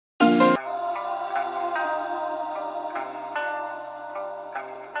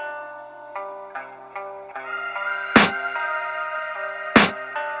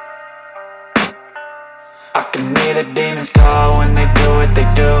what they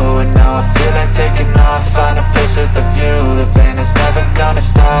do. And now I feel like taking off, find a place with a view. The pain is never gonna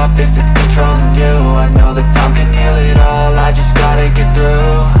stop if it's controlling you. I know that time can heal it all, I just gotta get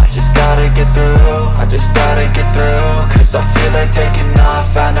through. I just gotta get through, I just gotta get through. Cause I feel like taking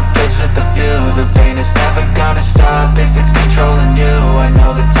off, find a place with a view. The pain is never gonna stop if it's controlling you. I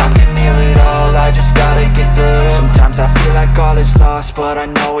know that time can heal it all, I just gotta get through. Sometimes I feel like all is lost, but I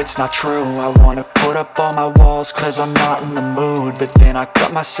know it's not true. I wanna put up all my walls cause I'm not in the mood, but then I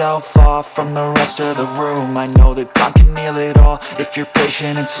cut myself off from the rest of the room. I know that time can heal it all if you're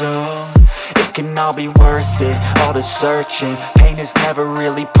patient and soon it can all be worth it, all the searching. Pain is never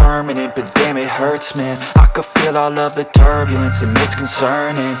really permanent, but damn it hurts, man. I could feel all of the turbulence and it's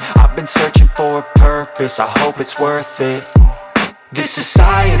concerning. I've been searching for a purpose, I hope it's worth it. This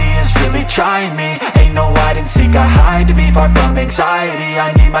society is really trying me. Ain't no hide and seek, I hide to be far from anxiety.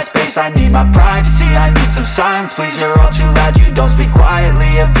 I need my space, I need my privacy. I need some silence, please, you're all too loud. You don't speak quietly,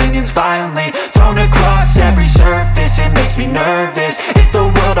 opinions violently thrown across every surface. It makes me nervous, is the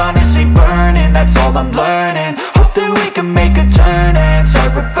world honestly burning? That's all I'm learning. Hope that we can make a turn and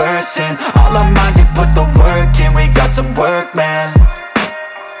start reversing all our minds and put the work in. We got some work, man.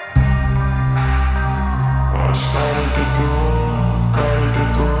 I started to do.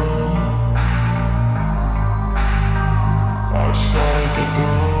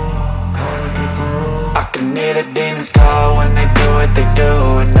 I can hear the demons call when they do what they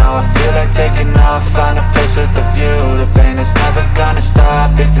do. And now I feel like taking off, find a place with a view. The pain is never gonna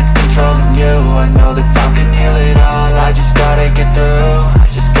stop if it's controlling you. I know that time can heal it all, I just gotta get through. I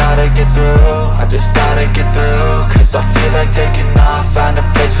just gotta get through, I just gotta get through. Cause I feel like taking off, find a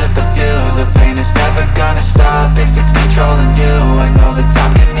place with a view. The pain is never gonna stop if it's controlling you. I know that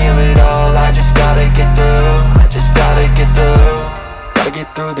time can heal it all, I just gotta get through. I just gotta get through. Gotta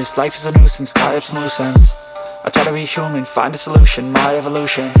get through this, life is a nuisance, tie up some loose ends. I try to be human, find a solution, my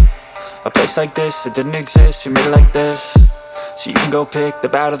evolution. A place like this, it didn't exist, we made it like this. So you can go pick the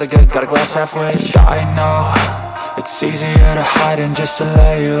bad or the good, got a glass halfway. I know, it's easier to hide than just to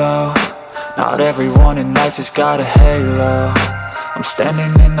lay low. Not everyone in life has got a halo. I'm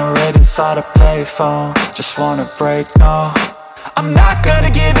standing in the red inside a payphone, just wanna break, no. I'm not gonna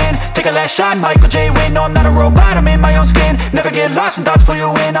give in, take a last shot, Michael J. Win. No, I'm not a robot, I'm in my own skin. Never get lost when thoughts pull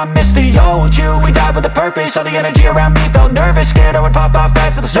you in. I miss the old you, we died with a purpose. All the energy around me felt nervous, scared I would pop out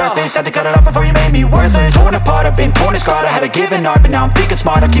fast to the surface. Had to cut it off before you made me worthless. Torn apart, I've been torn and scarred. I had a given art, but now I'm thinking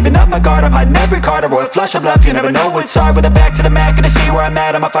smart. I'm keeping up my guard, I'm hiding every card. A royal flush of love, you never know what's hard. With a back to the mat, gonna see where I'm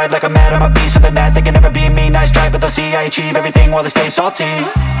at. I'ma fight like I'm mad, I'ma be something that they can never be me. Nice try, but they'll see I achieve everything while they stay salty.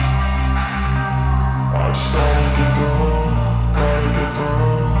 I started to go.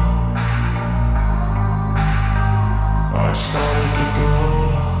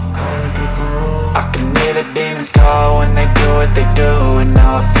 I can hear the demons call when they do what they do. And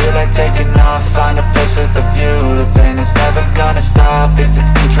now I feel like taking off, find a place with a view. The pain is never gonna stop if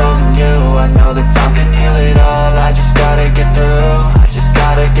it's controlling you. I know that time can heal it all, I just gotta get through. I just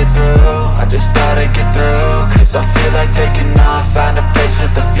gotta get through, I just gotta get through. Cause I feel like taking off, find a place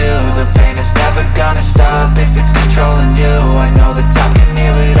with a view. The pain is never gonna stop if it's controlling you. I know that time can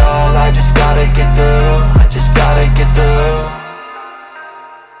heal it all, I just gotta get through. I just gotta get through.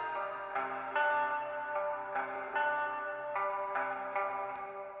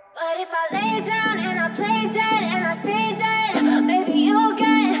 But if I lay down and I play dead and I stay dead, maybe you'll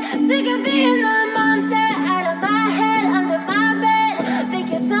get sick of being the monster out of my head, under my bed. Think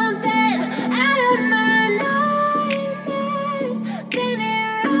you're something out of my nightmares,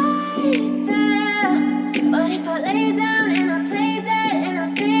 standing right there. But if I lay down and I play dead and I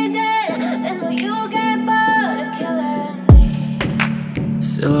stay dead, then will you get bored of killing me?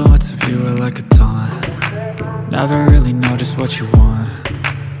 Silhouettes of you are like a taunt. Never really know just what you want.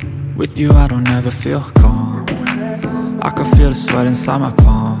 With you I don't ever feel calm. I can feel the sweat inside my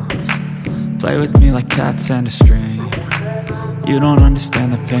palms. Play with me like cats and a string. You don't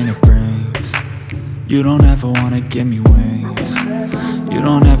understand the pain it brings. You don't ever wanna give me wings. You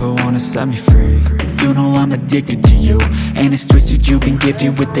don't ever wanna set me free. You know I'm addicted to you, and it's twisted, you've been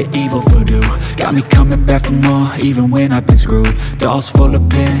gifted with the evil voodoo. Got me coming back for more, even when I've been screwed. Dolls full of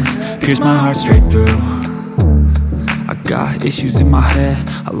pins, pierce my heart straight through. I got issues in my head,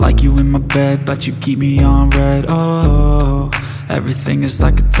 I like you in my bed, but you keep me on red. Oh, everything is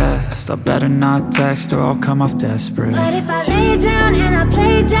like a test, I better not text or I'll come off desperate. But if I lay down and I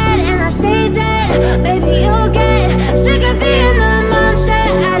play dead and I stay dead, baby you'll get sick of being the monster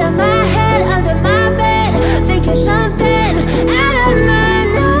out of my head, under my bed. Think you're something out of my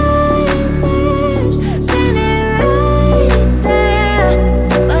nightmares, standing right there.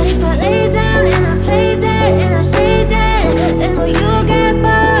 But if I lay down and I play dead and I stay dead, then will you get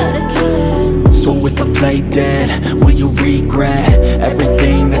play dead? Will you regret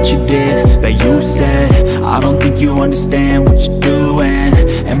everything that you did, that you said? I don't think you understand what you're doing,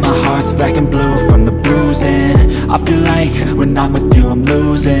 and my heart's black and blue from the bruising. I feel like when I'm with you I'm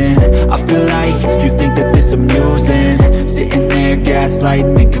losing. I feel like you think that this amusing, sitting there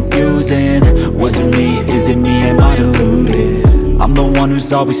gaslighting and confusing. Was it me? Is it me? Am I deluded? I'm the one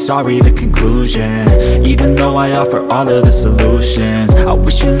who's always sorry, the conclusion, even though I offer all of the solutions. I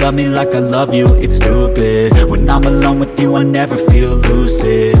wish you loved me like I love you, it's stupid. When I'm alone with you I never feel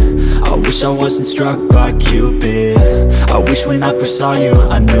lucid. I wish I wasn't struck by Cupid. I wish when I first saw you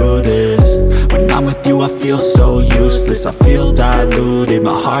I knew this. When I'm with you I feel so useless, I feel diluted,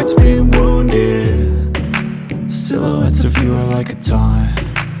 my heart's been wounded. Silhouettes of you are like a taunt,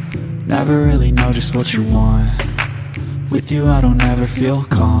 never really know just what you want. With you I don't ever feel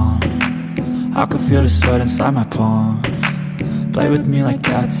calm, I can feel the sweat inside my palms. Play with me like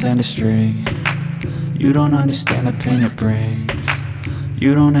cats and a string. You don't understand the pain it brings.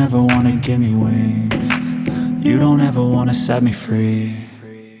 You don't ever wanna give me wings. You don't ever wanna set me free.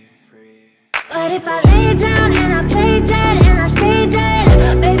 But if I lay down and I play dead and I stay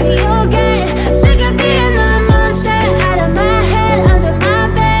dead, baby you'll get sick of being the monster out of my head, under my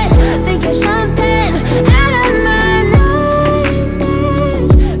bed, thinking something out of my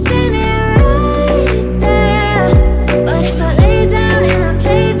nightmares, standing right there. But if I lay down and I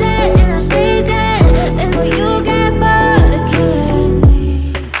play dead and I stay dead, then will you get bored of killing me?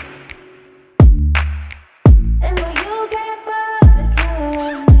 Then will you get bored of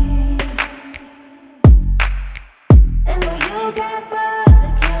killing me? And will you get bored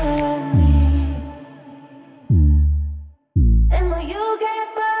of killing me? And will you get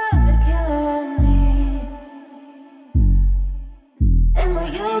bored of killing me? And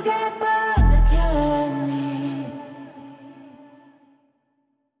will you get bored of killing me?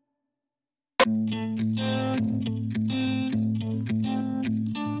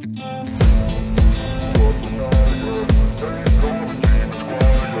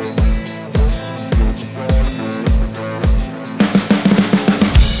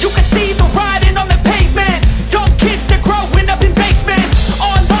 You can see the writing on the pavement. Young kids, they're growing up in basements.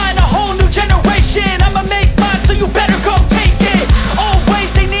 Online, a whole new generation. I'ma make mine, so you better go take it.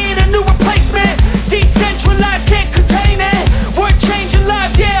 Always, they need a new replacement. Decentralized, can't contain it. We're changing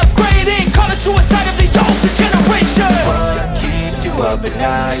lives, yeah, upgrading. Call it suicide of the older generation. What keeps you up at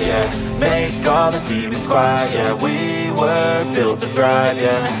night, yeah? Make all the demons quiet, yeah. We were built to thrive,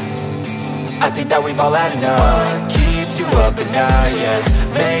 yeah. I think that we've all had enough. What keeps you up at night, yeah?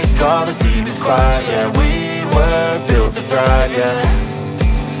 Make all the demons quiet, yeah. We were built to thrive, yeah.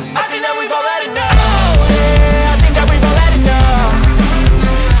 I think that we've all had enough. Oh, yeah, I think that we've all had enough.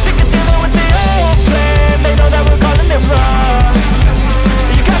 Sick of dealing with the old plan. They know that we're calling it wrong.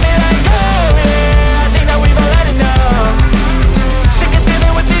 You got me like, oh yeah, I think that we've all had enough. Sick of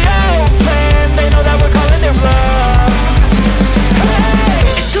dealing with the old plan. They know that we're calling it wrong.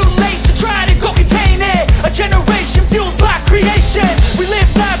 Hey, It's too late to try to go contain it. A generation fueled by creation. We live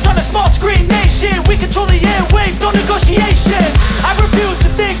lives on a small screen nation. We control the airwaves, no negotiation. I refuse to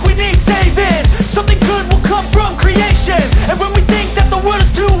think we need saving. Something good will come from creation. And when we think that the world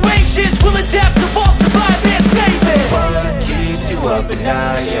is too anxious, we'll adapt, evolve, survive and save it. what keeps you up at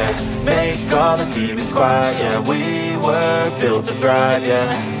night, yeah? Make all the demons quiet, yeah. We were built to thrive,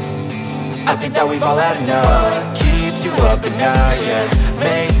 yeah. I think that we've all had enough. What keeps you up at night, yeah?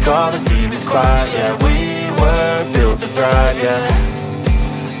 Make all the demons quiet, yeah. We were built to thrive, yeah.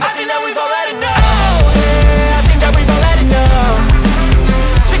 I think that we've all had enough. Oh, yeah, I think that we've all had enough.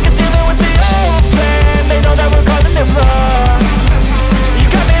 Sick of dealing with the old plan. They know that we're calling it wrong. You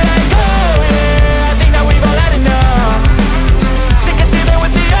got me like, oh yeah, I think that we've all had enough. Sick of dealing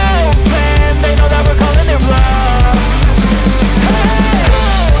with the old plan. They know that we're calling it wrong. Hey,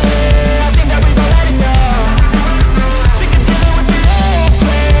 oh yeah, I think that we've all had enough. Sick of dealing with the old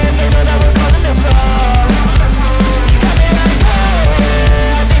plan. They know that we're calling it wrong. You got me like, oh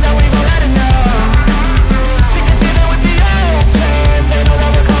yeah, I think that we've all had enough. Sick of dealing with the old plan. They know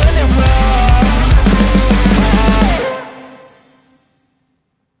that we're calling it wrong.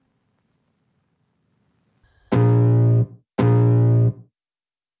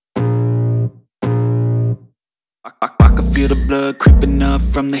 I can feel the blood creeping up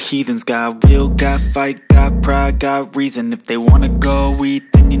from the heathens. Got will, got fight, got pride, got reason. If they wanna go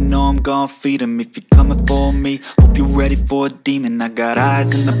eat, then you know I'm gon' feed them. If you're coming for me, hope you're ready for a demon. I got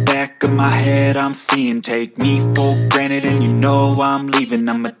eyes in the back of my head, I'm seeing. Take me for granted and you know I'm leaving.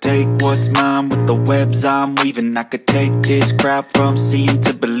 I'ma take what's mine with the webs I'm weaving. I could take this crowd from seeing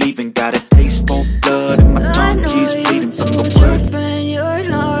to believing. Got a taste for blood and my tongue keeps bleeding from the word. You're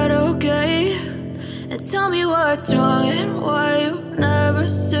not okay. And tell me what's wrong and why you never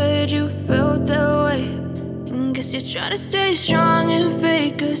said you felt that way. And guess you're trying to stay strong and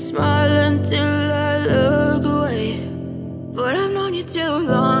fake a smile until I look away. But I've known you too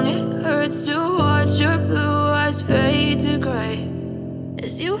long, it hurts to watch your blue eyes fade to gray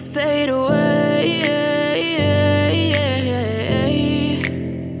as you fade away,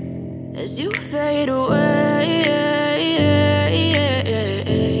 as you fade away.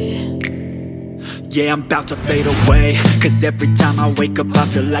 Yeah, I'm about to fade away, cause every time I wake up I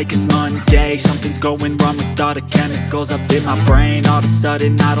feel like it's Monday. Something's going wrong with all the chemicals up in my brain. All of a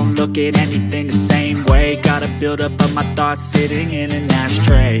sudden I don't look at anything the same way. Got a buildup of my thoughts sitting in an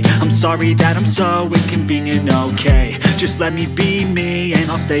ashtray. I'm sorry that I'm so inconvenient, okay. Just let me be me and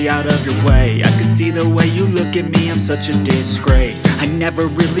I'll stay out of your way. I can see the way you look at me, I'm such a disgrace. I never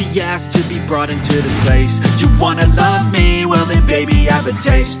really asked to be brought into this place. You wanna love me? Well then baby I have a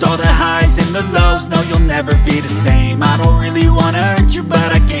taste. All the highs and the lows, no you'll never be the same. I don't really wanna hurt you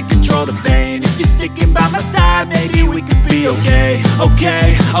but I can't control the pain. If you're sticking by my side maybe we could be okay.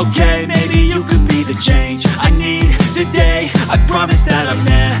 Okay, maybe you could be the change I need today. I promise that I've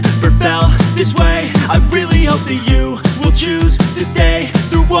never felt this way. I really hope that you will choose to stay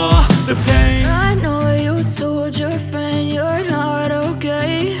through all the pain. I know you told your friend you're not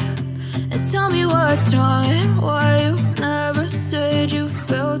okay, and tell me what's wrong and why you never said you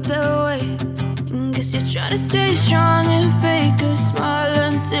felt that way. And guess you're trying to stay strong and fake a smile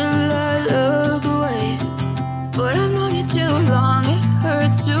until I look away. But I've known you too long, it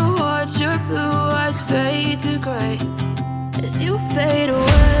hurts to watch your blue eyes fade to gray as you fade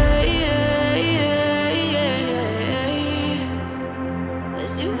away,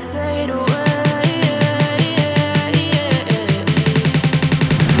 as you fade away,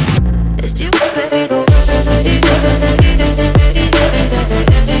 as you fade away.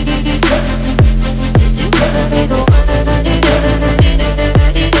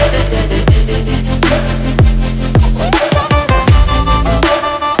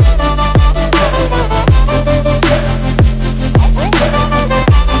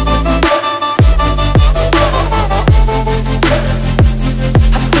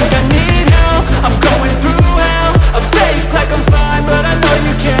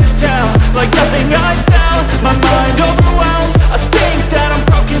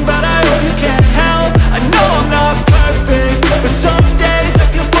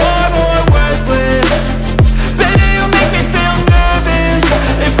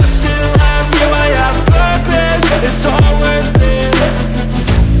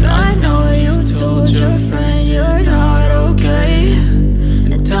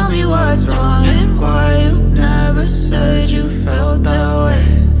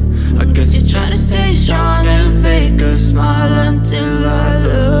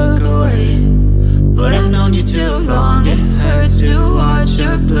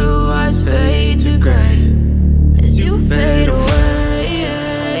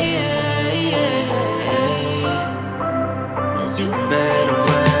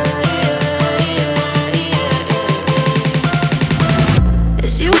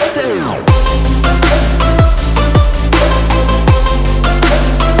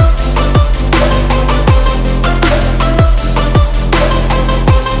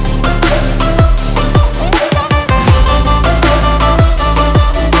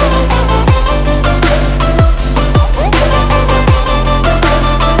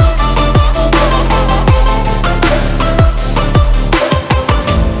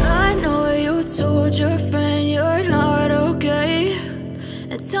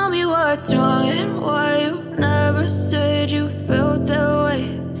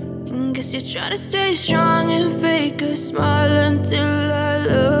 Trying to stay strong and fake a smile until I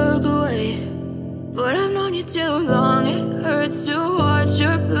look away. But I've known you too long, it hurts to watch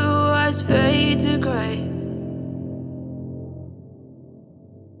your blue eyes fade to gray